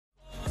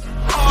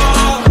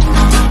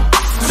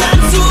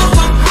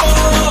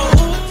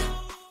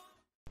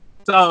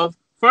So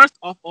first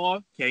of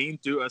all, can you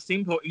do a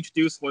simple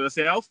introduce for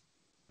yourself?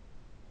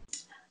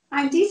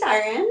 I'm Dee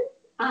Siren.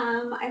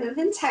 I live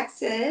in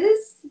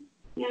Texas,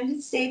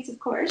 United States, of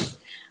course.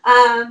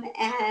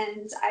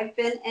 And I've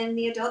been in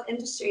the adult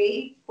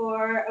industry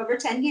for over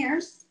 10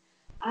 years.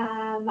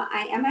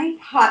 I am a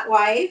hot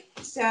wife,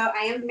 so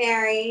I am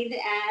married,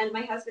 and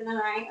my husband and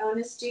I own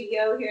a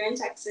studio here in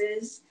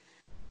Texas.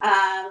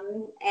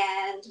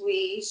 And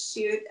we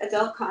shoot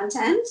adult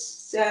content,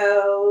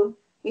 so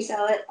we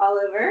sell it all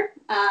over.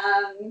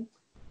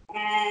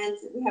 And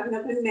we have an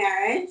open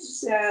marriage,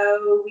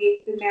 so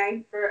we've been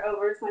married for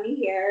over 20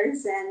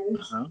 years. And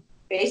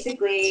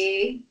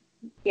basically,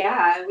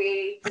 yeah,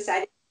 we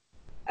decided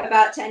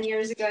about 10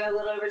 years ago, a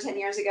little over 10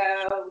 years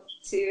ago,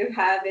 to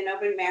have an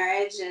open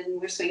marriage, and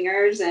we're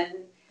swingers. And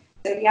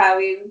so, yeah,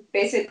 we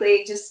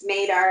basically just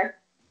made our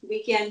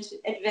weekend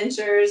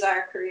adventures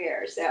our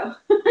career. So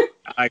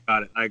I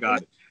got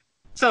it.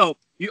 So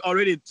you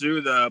already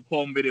do the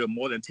porn video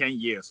more than 10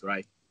 years,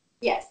 right?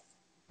 Yes.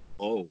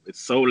 Oh, it's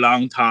so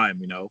long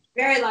time,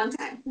 Very long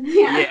time.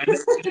 Yeah.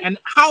 And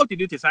how did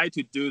you decide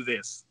to do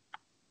this?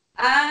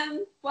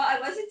 Well, I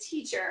was a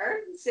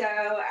teacher, so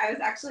I was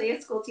actually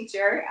a school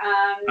teacher,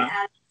 and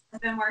my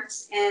husband worked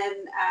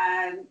in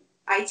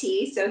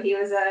IT, so he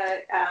was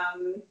a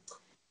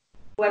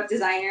web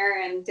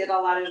designer and did a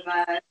lot of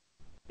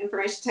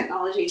information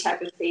technology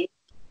type of thing,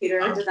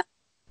 computer design.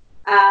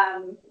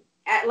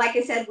 Like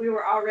I said, we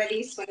were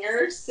already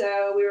swingers,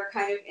 so we were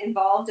kind of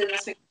involved in the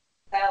swing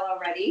style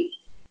already.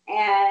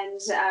 And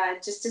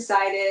just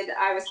decided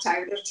I was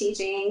tired of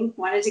teaching,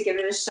 wanted to give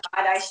it a shot.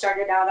 I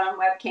started out on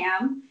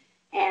webcam,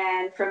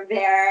 and from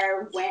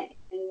there went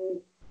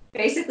and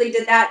basically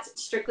did that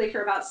strictly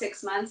for about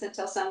 6 months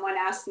until someone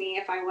asked me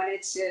if I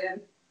wanted to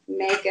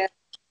make a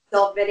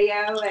adult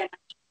video, and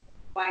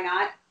why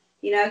not?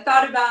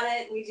 Thought about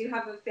it. We do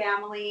have a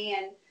family,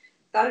 and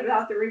thought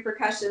about the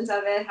repercussions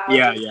of it. How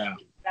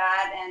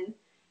that, and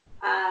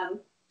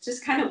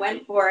just kind of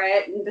went for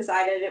it and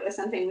decided it was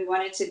something we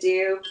wanted to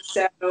do.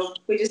 So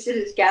we just did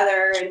it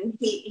together, and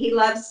he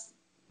loves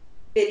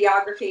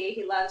videography.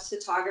 He loves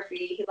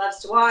photography. He loves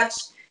to watch.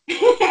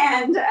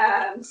 And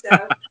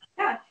so,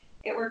 yeah,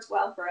 it works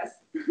well for us.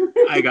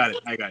 I got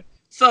it.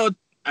 So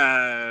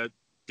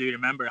do you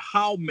remember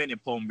how many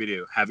porn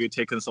videos have you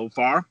taken so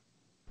far?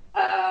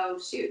 Oh,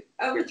 shoot.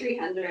 Over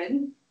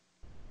 300.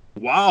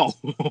 Wow.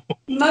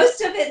 Most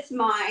of it's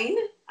mine.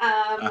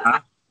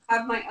 I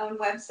have my own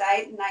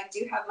website, and I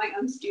do have my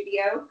own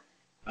studio.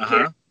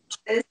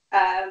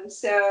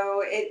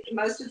 So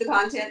most of the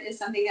content is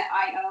something that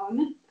I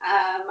own.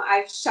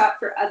 I've shot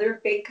for other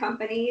big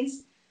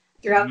companies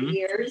throughout the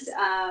years,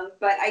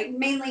 but I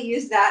mainly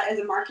use that as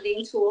a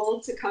marketing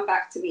tool to come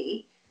back to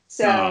me.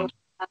 So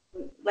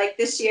like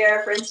this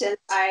year, for instance,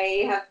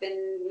 I have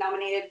been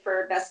nominated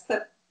for Best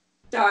Clip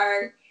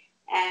Star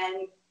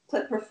and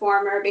Clip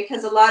Performer,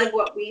 because a lot of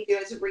what we do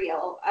is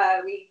real.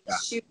 We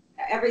shoot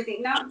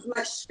everything, not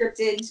much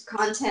scripted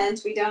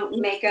content. We don't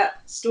make up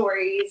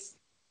stories.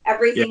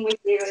 Everything we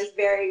do is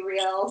very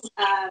real.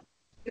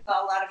 We've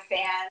got a lot of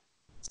fans,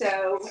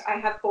 so I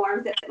have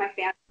forms that my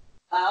fans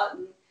fill out,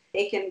 and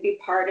they can be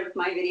part of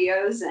my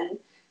videos. And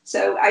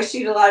so I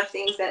shoot a lot of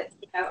things that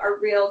are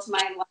real to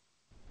my life.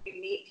 We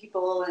meet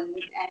people, and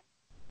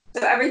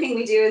so everything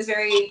we do is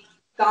very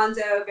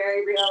gonzo,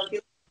 very real. If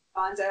you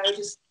like gonzo,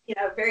 just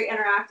very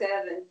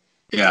interactive, and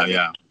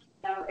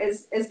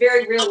is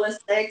very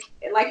realistic.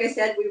 Like I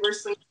said, we were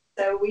swingers,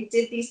 so we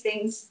did these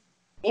things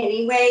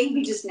anyway.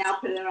 We just now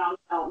put it on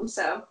film.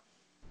 So,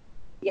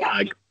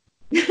 yeah.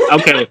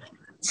 Okay.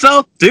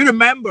 So, do you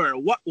remember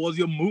what was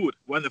your mood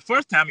when the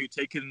first time you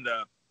taken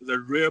the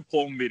real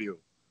porn video?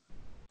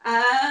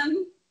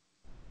 The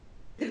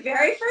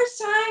very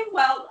first time,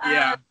 well,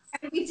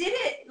 we did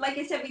it. Like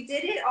I said, we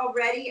did it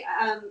already.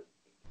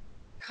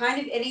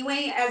 Kind of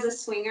anyway as a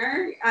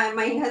swinger.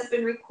 My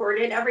husband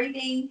recorded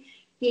everything.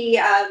 He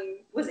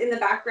was in the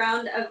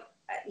background of,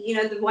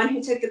 the one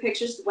who took the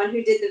pictures, the one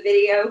who did the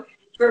video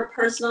for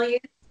personal use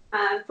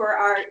for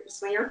our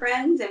swinger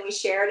friends, and we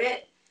shared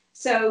it.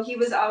 So he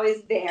was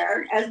always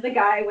there as the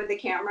guy with the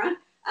camera.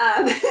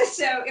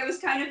 So it was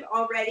kind of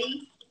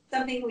already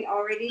something we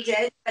already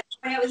did. But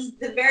when it was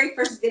the very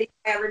first video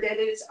I ever did,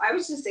 I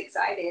was just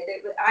excited.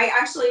 I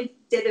actually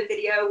did a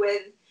video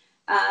with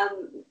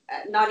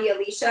Nadia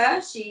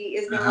Alicia. She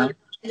is no longer in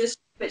the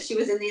industry, but she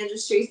was in the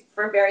industry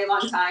for a very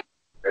long time,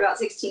 for about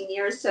 16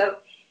 years. So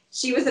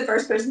she was the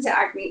first person to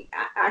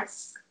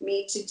ask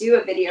me to do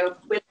a video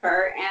with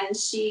her, and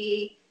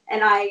she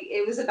and I,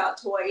 it was about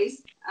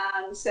toys.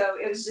 So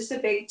it was just a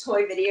big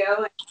toy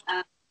video.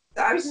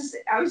 So I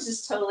was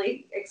just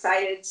totally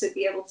excited to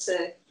be able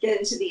to get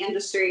into the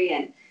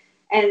industry,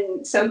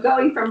 and so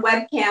going from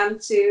webcam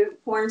to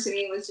porn to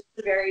me was just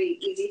a very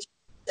easy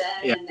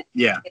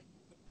transition.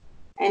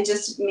 And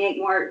just make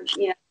more,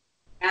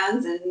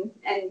 fans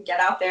and get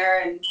out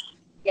there. And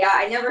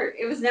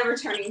it was never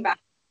turning back.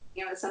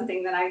 It's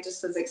something that I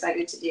just was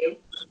excited to do.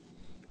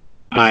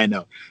 I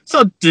know.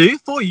 So do you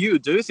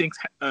think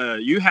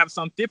you have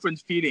some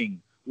different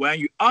feeling when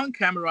you on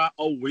camera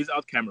or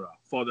without camera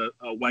for the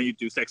when you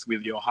do sex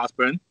with your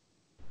husband?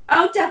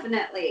 Oh,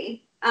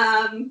 definitely.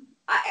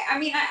 I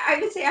mean, I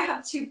would say I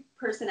have two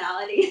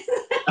personalities.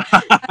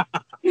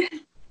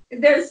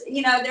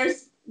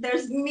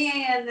 There's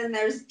me and then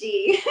there's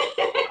Dee.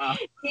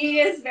 Dee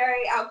is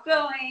very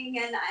outgoing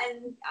and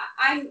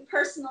I'm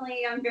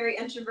very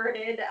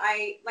introverted.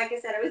 Like I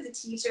said, I was a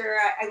teacher.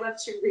 I love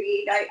to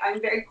read.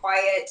 I'm very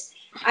quiet.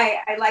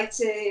 I like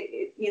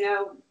to,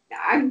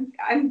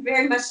 I'm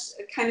very much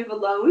kind of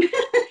alone.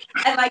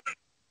 I like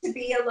to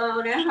be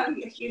alone. I don't have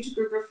a huge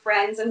group of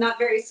friends. I'm not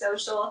very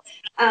social.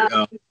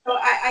 So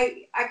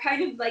I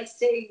kind of like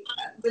stay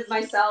with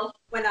myself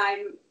when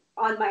I'm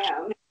on my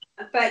own.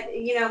 But,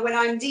 when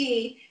I'm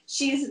Dee,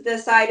 she's the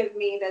side of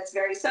me that's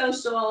very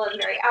social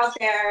and very out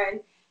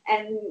there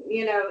and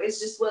is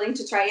just willing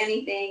to try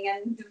anything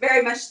and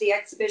very much the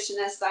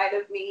exhibitionist side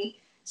of me.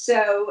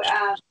 So,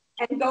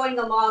 and going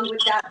along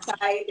with that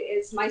side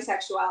is my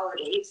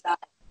sexuality side.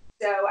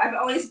 So I've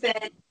always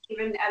been,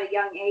 even at a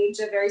young age,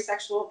 a very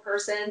sexual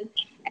person.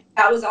 And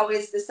that was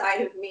always the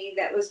side of me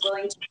that was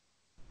willing to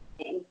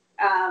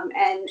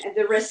and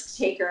the risk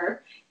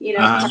taker,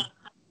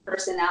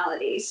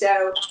 personality.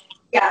 So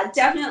yeah,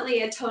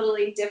 definitely a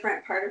totally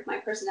different part of my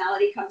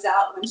personality comes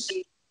out when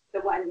she's the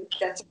one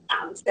that's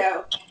around.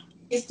 So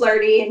she's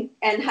flirty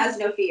and has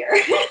no fear.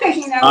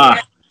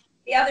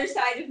 The other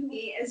side of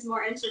me is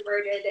more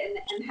introverted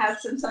and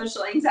has some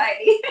social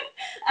anxiety.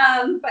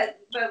 But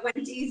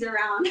when Dee's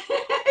around,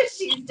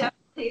 she's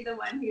definitely the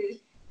one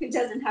who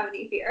doesn't have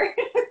any fear.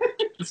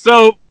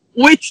 So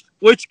which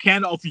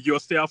kind of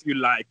yourself you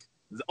like?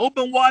 The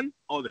open one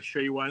or the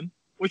shy one?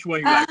 Which one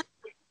you like?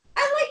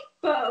 I like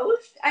both.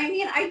 I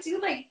mean, I do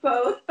like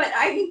both, but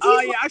I mean,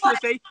 I should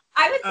say.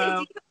 I would say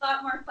Dee's a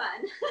lot more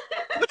fun.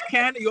 Which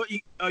kind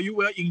you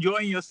will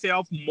enjoying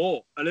yourself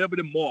more, a little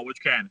bit more?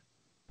 Which kind?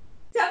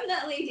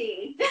 Definitely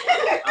Dee.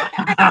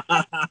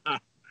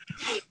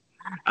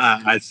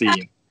 I see.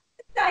 The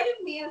side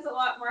of me is a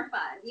lot more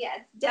fun.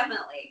 Yes,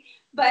 definitely.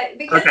 But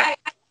because I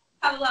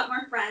have a lot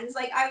more friends,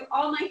 like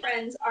all my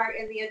friends are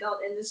in the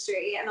adult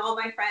industry, and all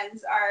my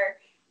friends are,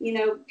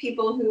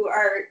 people who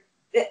are.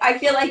 I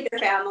feel like they're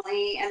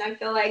family, and I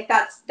feel like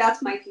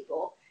that's my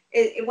people.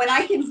 When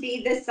I can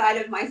be this side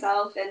of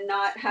myself and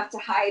not have to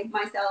hide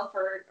myself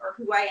or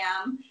who I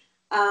am,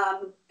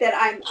 that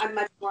I'm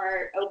much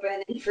more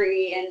open and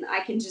free, and I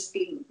can just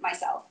be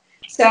myself.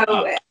 So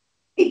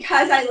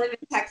because I live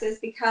in Texas,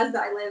 because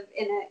I live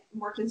in a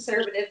more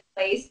conservative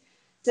place,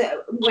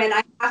 so when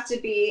I have to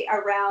be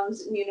around,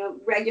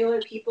 regular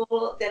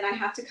people, then I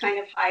have to kind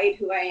of hide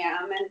who I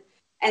am,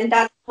 and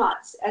that's not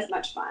as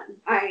much fun.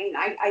 I mean,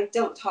 I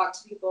don't talk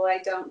to people. I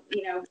don't,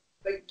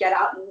 get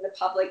out in the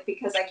public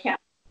because I can't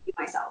be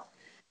myself.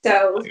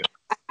 So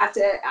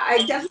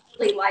I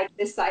definitely like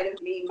this side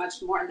of me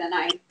much more than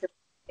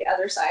the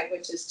other side,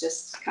 which is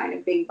just kind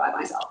of being by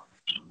myself.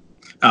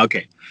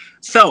 Okay.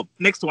 So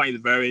next one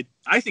is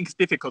I think it's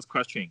difficult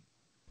question.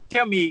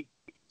 Tell me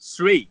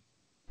 3,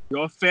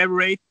 your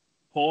favorite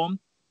porn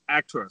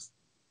actors.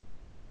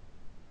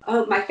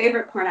 Oh, my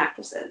favorite porn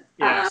actresses.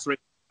 Yeah, 3.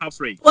 Top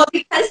 3. Well,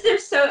 because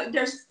there's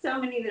so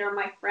many that are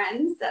my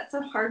friends, that's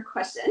a hard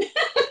question.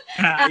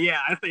 Yeah,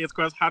 I think it's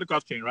quite a hard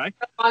question, right?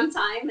 For a long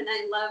time, and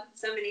I love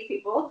so many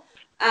people.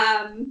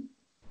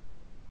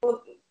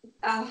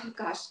 Oh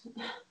gosh.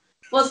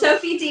 Well,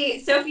 Sophie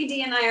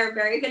D and I are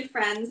very good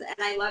friends, and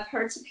I love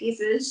her to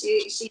pieces.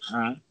 She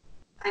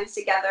times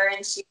together,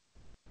 and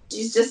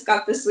she's just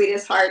got the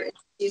sweetest heart, and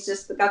she's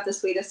just got the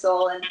sweetest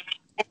soul, and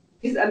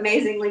she's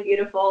amazingly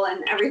beautiful,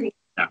 and everything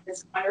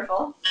is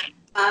wonderful.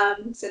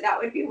 So that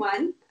would be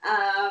one.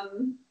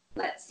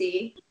 Let's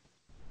see.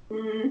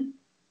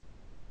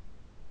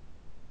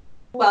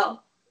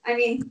 Well, I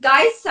mean,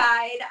 guy's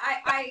side,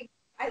 I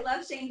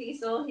love Shane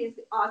Diesel. He's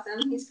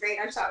awesome. He's great.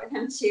 I've shot with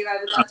him too. I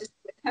would love to shoot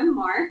with him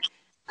more.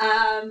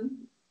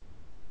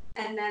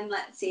 And then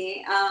let's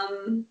see.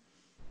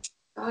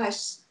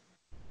 Gosh.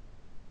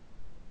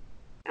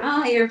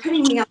 Oh, you're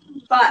putting me on the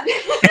spot.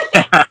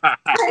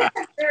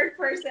 Third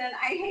person.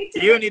 I hate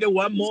to. You need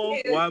one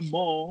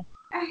more.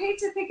 I hate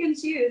to pick and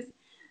choose.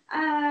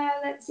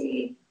 Let's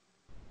see.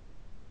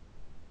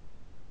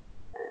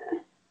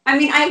 I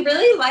mean, I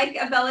really like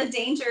Abella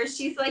Danger.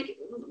 She's like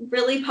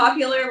really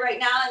popular right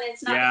now, and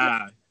it's not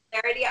because of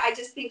popularity. I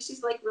just think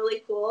she's like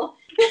really cool.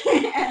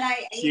 And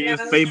she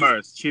is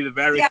famous. She's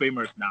very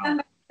famous now.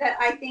 That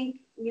I think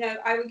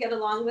I would get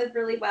along with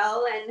really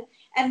well,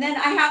 and then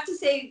I have to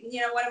say,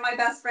 one of my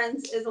best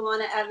friends is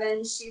Alana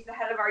Evans. She's the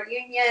head of our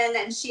union,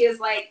 and she is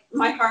like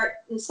my heart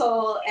and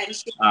soul, and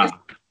she's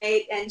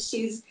great, and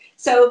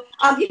so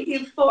I'll give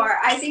you 4.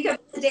 I think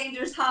Abella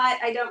Danger's hot.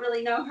 I don't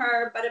really know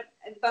her, but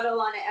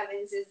Alana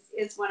Evans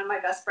is one of my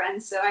best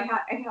friends, so I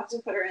have to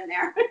put her in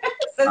there.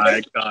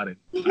 I got it.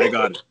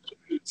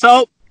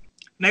 So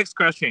next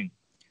question.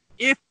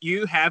 If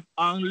you have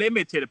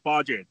unlimited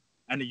budget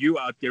and you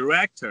are a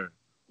director,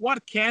 what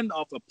kind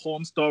of a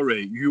porn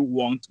story you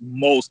want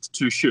most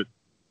to shoot?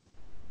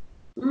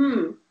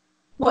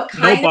 What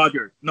kind?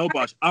 No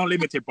budget,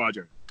 unlimited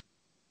budget.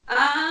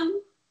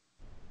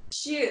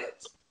 Shoot.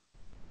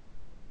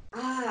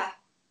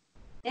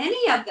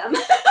 Any of them.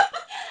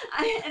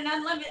 An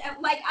unlimited,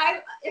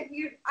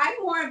 I'm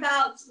more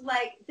about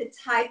like the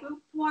type of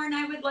porn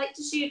I would like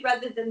to shoot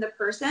rather than the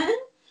person.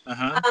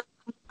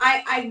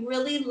 I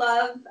really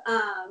love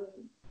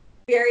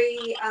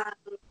very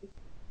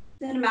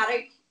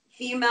cinematic,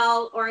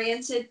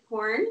 female-oriented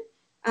porn,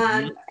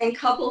 and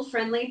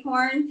couple-friendly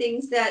porn,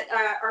 things that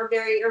are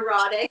very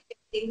erotic,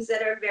 things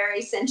that are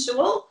very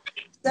sensual.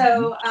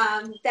 So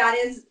that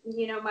is,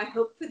 my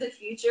hope for the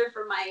future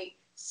for my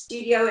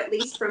studio, at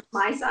least from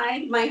my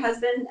side. My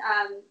husband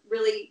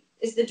really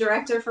is the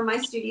director for my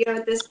studio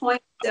at this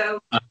point,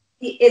 so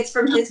it's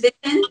from his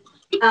vision,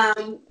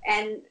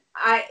 and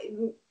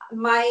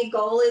my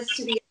goal is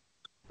to be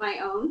my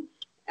own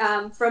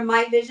from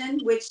my vision,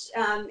 which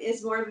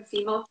is more of a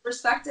female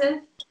perspective.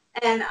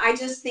 And I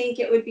just think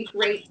it would be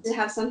great to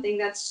have something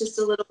that's just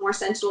a little more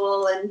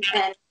sensual and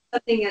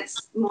something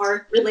that's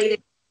more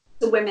related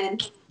to women,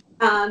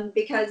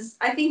 because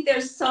I think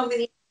there's so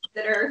many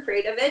that are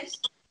afraid of it,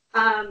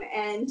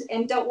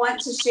 and don't want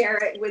to share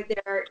it with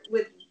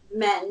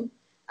men,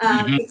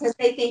 because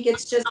they think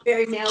it's just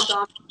very male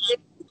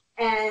dominated,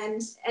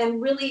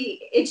 and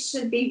really it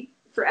should be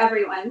for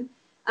everyone.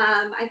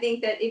 I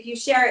think that if you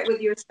share it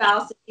with your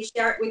spouse, if you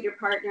share it with your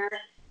partner,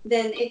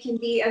 then it can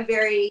be a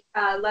very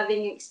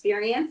loving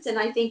experience, and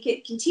I think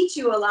it can teach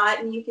you a lot,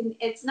 and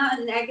it's not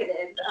a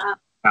negative.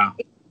 It can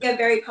be a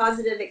very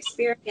positive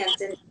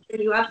experience and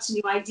open you up to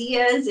new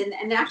ideas,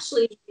 and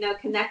actually,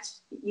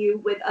 connect you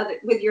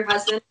with your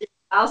husband, your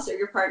spouse, or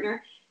your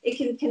partner. It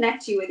can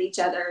connect you with each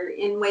other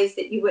in ways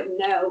that you wouldn't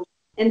know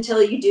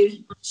until you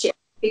do share,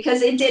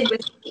 because it did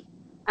with me.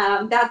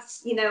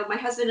 That's, my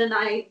husband and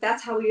I,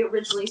 that's how we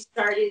originally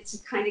started to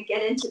kind of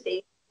get into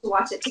things, to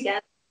watch it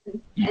together,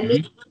 and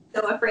me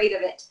so afraid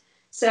of it.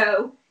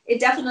 So it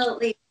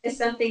definitely is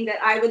something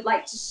that I would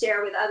like to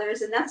share with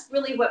others. And that's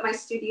really what my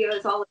studio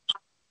is all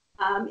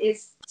about,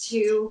 is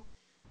to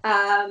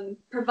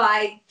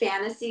provide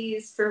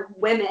fantasies for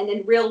women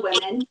and real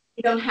women.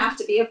 You don't have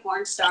to be a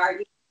porn star. You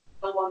can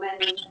be a woman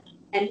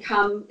and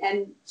come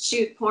and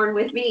shoot porn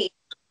with me.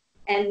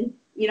 And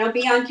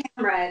be on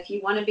camera if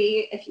you want to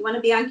be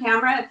on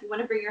camera, if you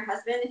want to bring your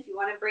husband, if you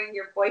want to bring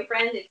your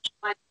boyfriend, if you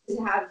want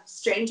to have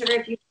stranger,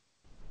 if you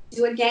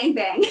do a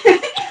gangbang.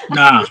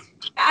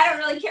 I don't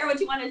really care what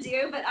you want to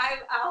do, but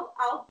I'll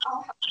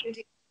help you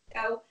do.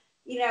 So,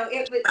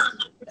 it was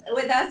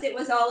with us, it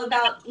was all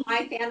about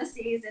my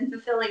fantasies and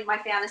fulfilling my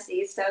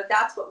fantasies. So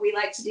that's what we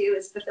like to do,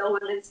 is fulfill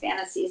women's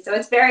fantasies. So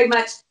it's very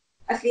much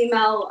a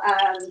female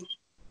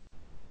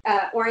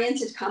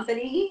oriented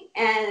company,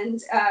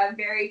 and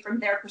very from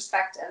their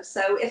perspective.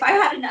 So if I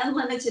had an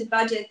unlimited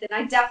budget, then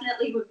I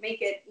definitely would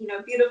make it,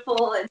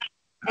 beautiful and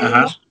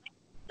a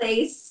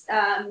place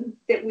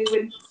that we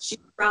would shoot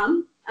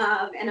from,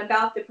 and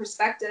about the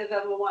perspective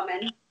of a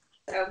woman.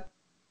 So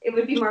it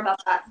would be more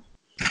about that.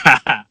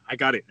 I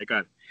got it.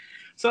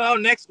 So our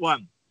next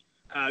one,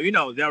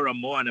 there are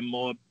more and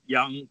more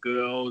young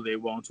girls. They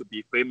want to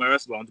be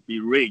famous, want to be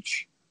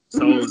rich.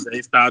 So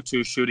they start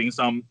to shooting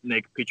some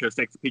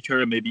sex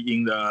picture, maybe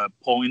in the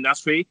porn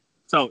industry.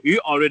 So you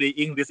already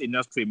in this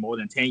industry more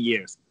than 10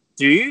 years.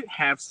 Do you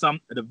have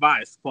some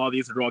advice for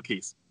these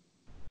rookies?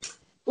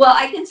 Well,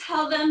 I can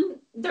tell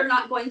them they're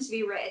not going to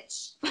be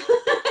rich.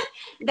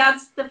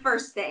 That's the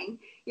first thing.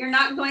 You're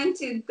not going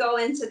to go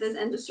into this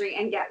industry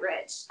and get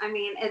rich. I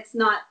mean, that's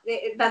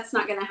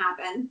not going to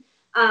happen.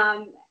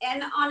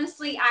 And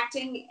honestly,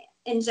 acting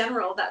in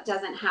general, that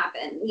doesn't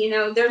happen.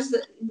 There's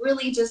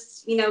really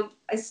just,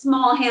 a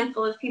small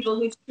handful of people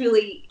who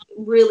truly,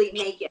 really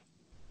make it.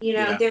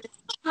 There's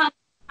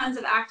tons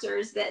of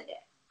actors that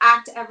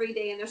act every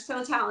day and they're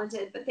so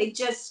talented, but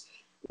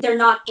they're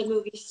not the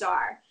movie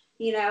star,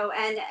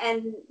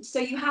 and so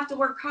you have to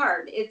work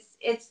hard.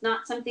 It's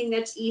not something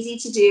that's easy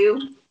to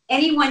do.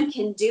 Anyone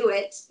can do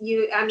it.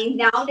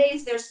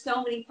 Nowadays there's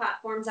so many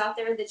platforms out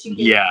there that you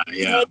can make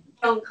your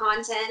own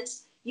content.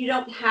 You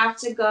don't have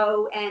to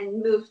go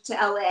and move to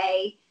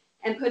LA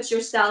and put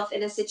yourself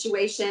in a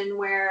situation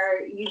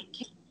where you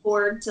can't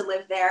afford to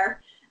live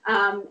there.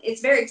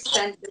 It's very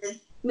expensive.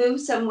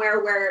 Move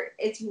somewhere where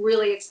it's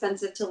really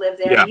expensive to live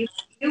there. You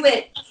can do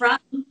it from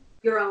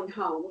your own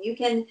home. You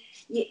can,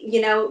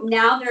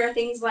 now there are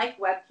things like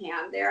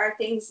webcam. There are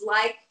things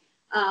like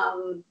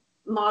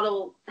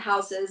model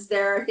houses.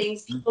 There are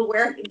things people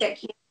that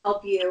can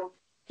help you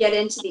get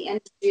into the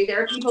industry.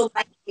 There are people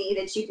like me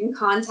that you can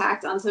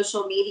contact on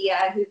social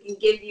media who can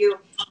give you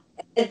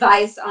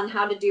advice on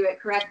how to do it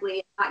correctly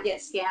and not get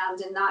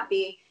scammed and not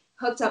be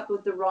hooked up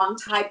with the wrong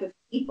type of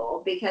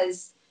people,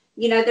 because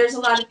there's a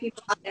lot of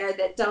people out there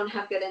that don't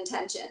have good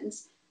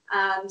intentions.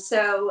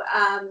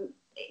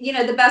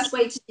 The best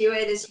way to do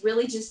it is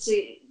really just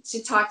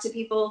to talk to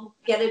people,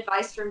 get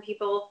advice from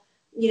people,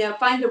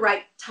 find the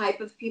right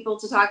type of people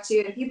to talk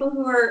to, and people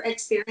who are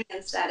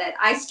experienced at it.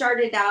 I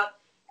started out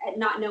at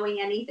not knowing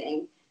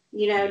anything,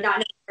 not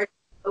knowing where to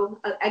go.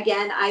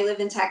 Again, I live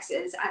in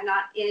Texas. I'm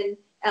not in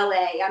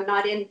LA. I'm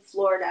not in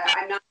Florida.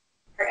 I'm not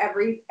where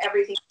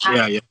everything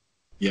happens.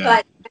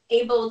 But I'm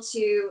able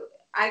to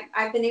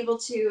I've been able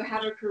to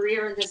have a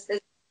career in this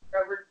business for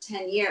over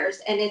 10 years,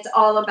 and it's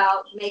all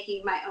about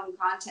making my own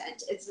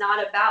content. It's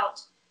not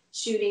about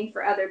shooting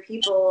for other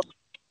people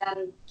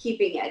and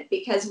keeping it,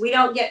 because we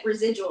don't get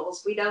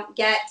residuals. We don't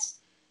get,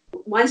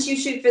 once you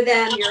shoot for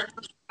them, you're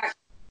a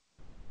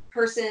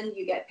person,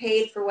 you get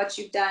paid for what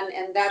you've done,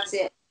 and that's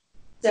it.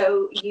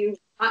 So you're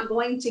not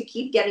going to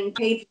keep getting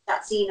paid for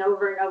that scene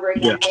over and over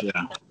again.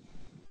 Yeah.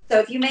 So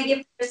if you make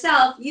it for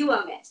yourself, you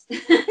own it.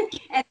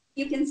 And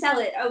you can sell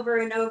it over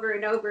and over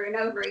and over and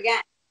over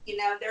again. You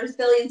know, there's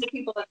billions of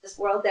people in this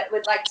world that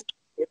would like to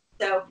do it.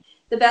 So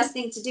the best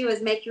thing to do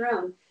is make your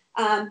own.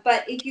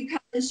 But if you come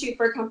and shoot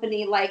for a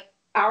company like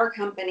our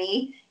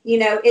company, you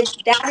know,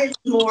 that is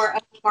more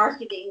of a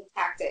marketing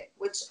tactic,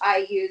 which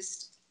I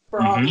used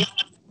for all the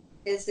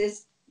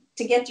is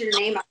to get your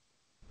name out.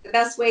 The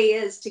best way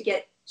is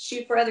to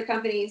shoot for other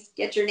companies,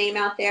 get your name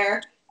out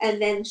there,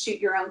 and then shoot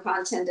your own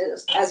content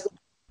as well,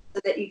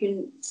 so that you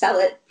can sell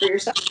it for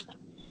yourself.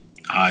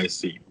 I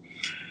see.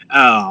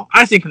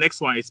 I think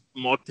next one is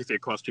more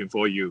difficult question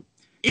for you.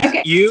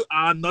 If you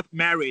are not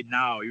married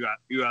now,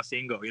 you are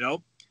single, you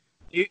know,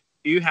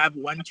 you have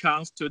one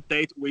chance to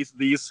date with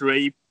these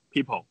three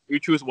people. You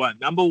choose one.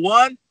 Number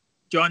one,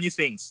 Johnny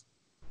Sins.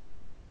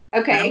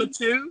 Okay. Number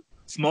two,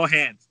 Small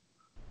Hands.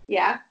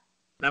 Yeah.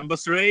 Number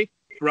three,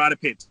 Brad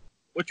Pitt.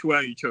 Which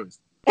one you choose?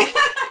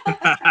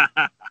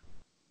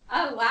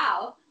 Oh,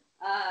 wow.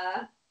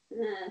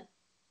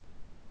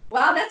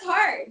 Wow, that's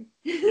hard.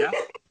 Yeah,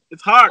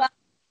 it's hard. Well,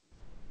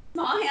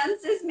 Small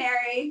Hands is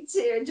married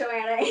to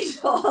Joanna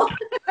Angel.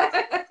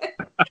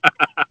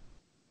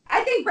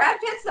 I think Brad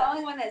Pitt's the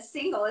only one that's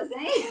single, isn't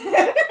he?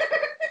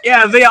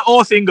 Yeah, they are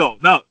all single.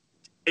 No,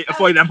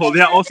 for example,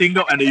 they are all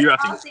single and you are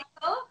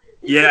single.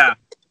 Yeah,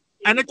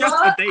 and just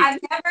a date.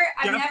 I've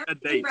never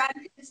seen Brad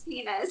Pitt's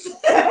penis.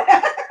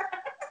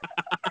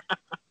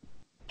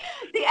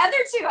 The other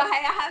two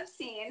I have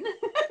seen.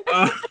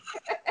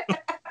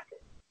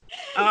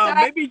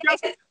 Maybe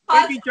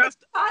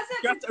just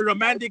a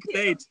romantic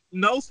date.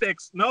 No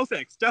sex,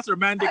 just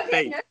romantic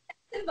date. No sex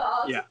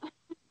involved. Yeah.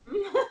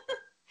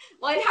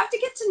 Well, I'd have to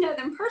get to know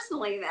them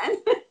personally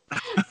then.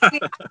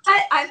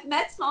 I've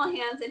met Small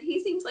Hands, and he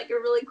seems like a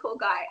really cool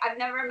guy. I've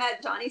never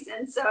met Johnny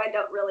Sins, so I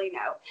don't really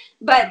know.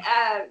 But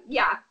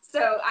yeah,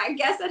 so I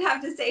guess I'd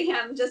have to say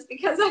him just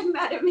because I've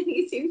met him and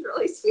he seems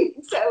really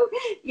sweet. So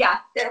yeah,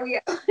 there we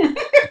go.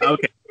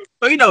 Okay.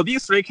 So, you know,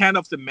 these three kind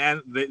of the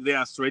men, they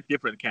are three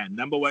different kind.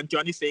 Number one,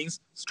 Johnny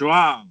Sins,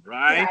 strong,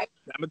 right?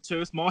 Number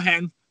two, Small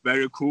Hands,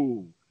 very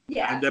cool.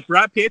 Yeah. And the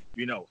Brad Pitt,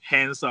 you know,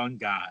 handsome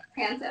guy.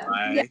 Handsome.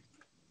 Right? Yeah.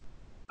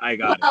 I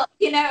got it. Well,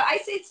 you know, I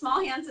say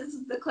Small Hands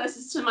is the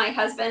closest to my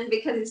husband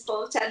because he's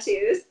full of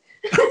tattoos.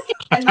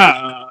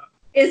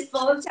 Is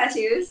full of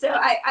tattoos, so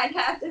I'd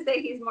have to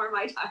say he's more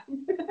my type.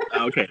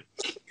 Okay.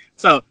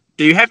 So,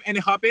 do you have any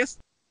hobbies?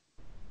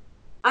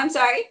 I'm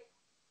sorry?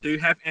 Do you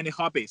have any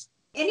hobbies?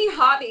 Any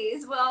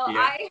hobbies? Well,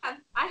 Yeah.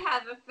 I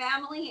have a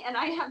family and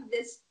I have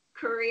this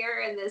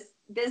career and this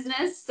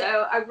business,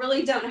 so I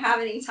really don't have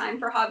any time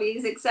for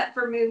hobbies except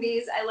for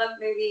movies. I love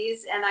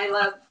movies, and I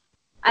love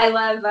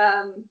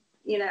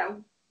you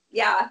know,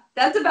 yeah,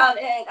 that's about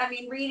it. I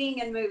mean,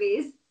 reading and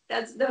movies.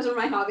 Those are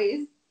my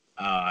hobbies.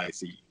 I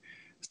see.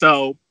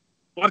 So,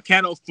 what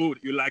kind of food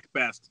you like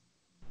best?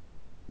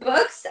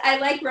 Books. I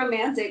like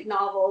romantic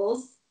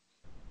novels.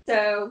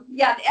 So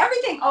yeah,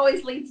 everything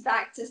always leads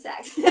back to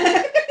sex. In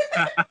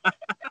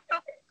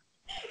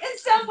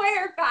some way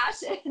or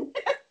fashion.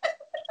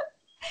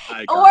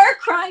 Or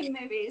crime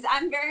movies.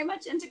 I'm very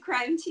much into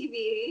crime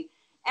TV.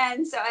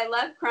 And so I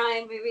love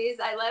crime movies.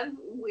 I love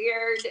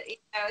weird, you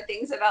know,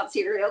 things about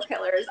serial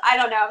killers. I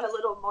don't know, I'm a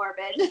little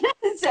morbid.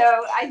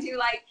 So I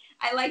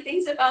like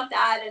things about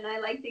that, and I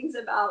like things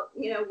about,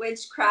 you know,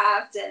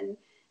 witchcraft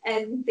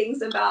and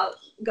things about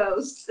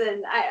ghosts,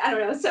 and I don't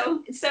know.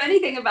 So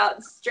anything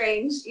about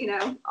strange, you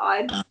know,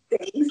 odd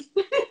things.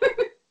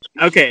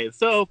 Okay,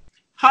 so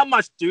how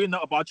much do you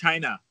know about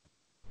China?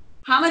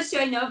 How much do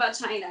I know about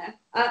China?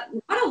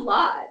 Not a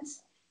lot.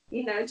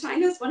 You know,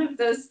 China's one of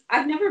those,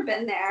 I've never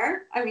been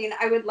there. I mean,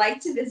 I would like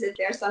to visit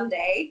there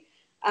someday.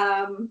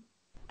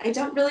 I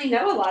don't really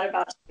know a lot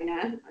about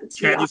China.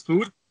 Chinese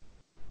food?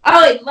 Oh,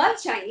 I love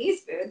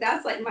Chinese food.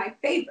 That's like my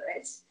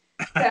favorite.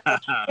 So,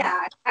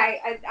 yeah,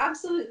 I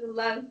absolutely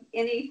love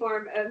any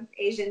form of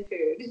Asian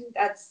food.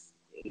 That's,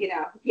 you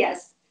know,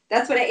 yes,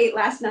 that's what I ate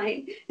last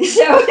night.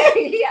 So,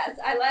 yes,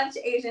 I love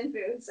Asian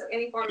food. So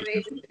any form of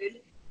Asian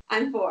food,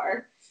 I'm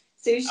for.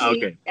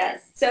 Sushi,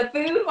 yes. So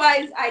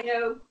food-wise, I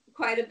know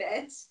quite a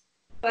bit,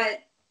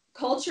 but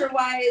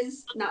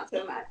culture-wise, not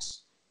so much.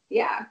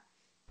 Yeah.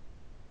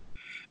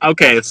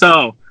 Okay,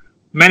 so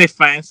many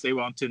fans, they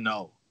want to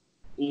know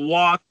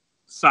what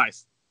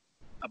size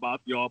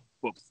about your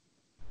boobs.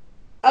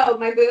 Oh,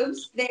 my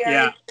boobs? They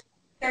are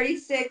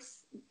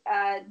 36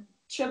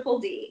 triple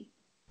D.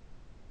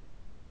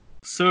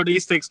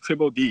 36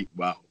 triple D.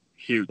 Wow,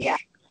 huge. Yeah,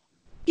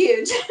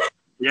 huge.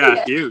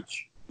 Yeah,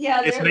 huge.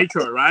 Yeah, it's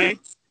natural, right?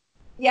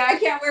 Yeah, I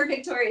can't wear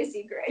Victoria's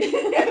Secret.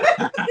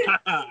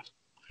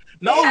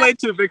 No way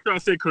to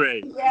Victoria's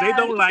Secret. Yeah, they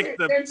don't like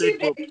the they're too big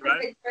big boobs, for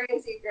right?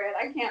 Victoria's Secret.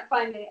 I can't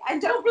find it. I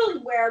don't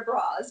really wear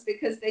bras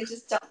because they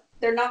just don't.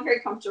 They're not very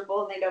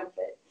comfortable and they don't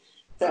fit.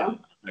 So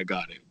I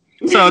got it.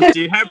 So do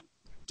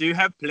you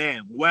have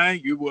plan when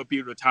you will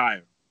be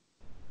retired?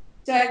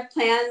 Do I have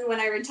plan when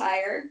I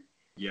retire?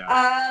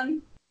 Yeah.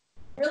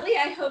 Really,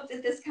 I hope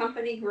that this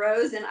company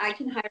grows and I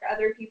can hire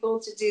other people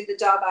to do the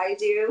job I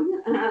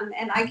do,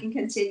 and I can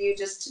continue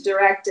just to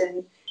direct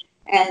and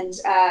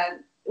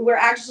we're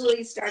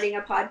actually starting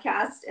a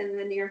podcast in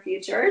the near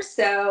future,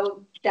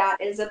 so that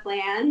is a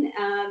plan.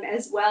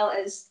 As well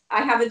as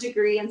I have a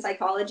degree in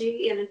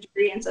psychology and a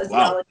degree in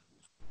sociology.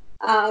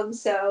 Wow.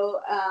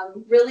 So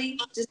really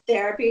just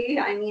therapy.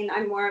 I mean,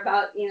 I'm more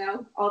about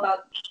all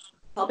about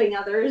helping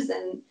others,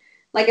 and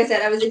like I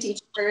said, I was a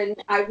teacher, and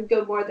I would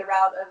go more the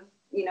route of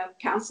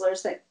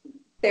counselors, like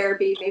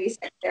therapy, maybe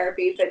sex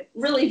therapy, but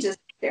really just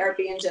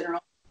therapy in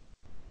general.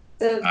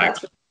 So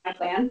that's my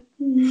plan.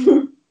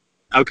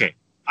 Okay.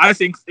 I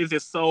think it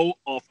is all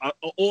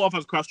of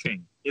us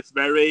question. It's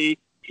very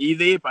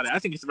easy, but I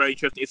think it's very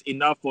interesting. It's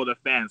enough for the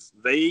fans.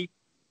 They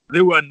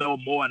will know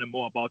more and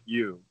more about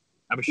you.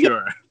 I'm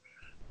sure.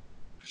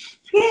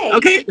 Yay.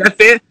 Okay,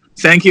 that's it.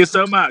 Thank you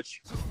so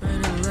much.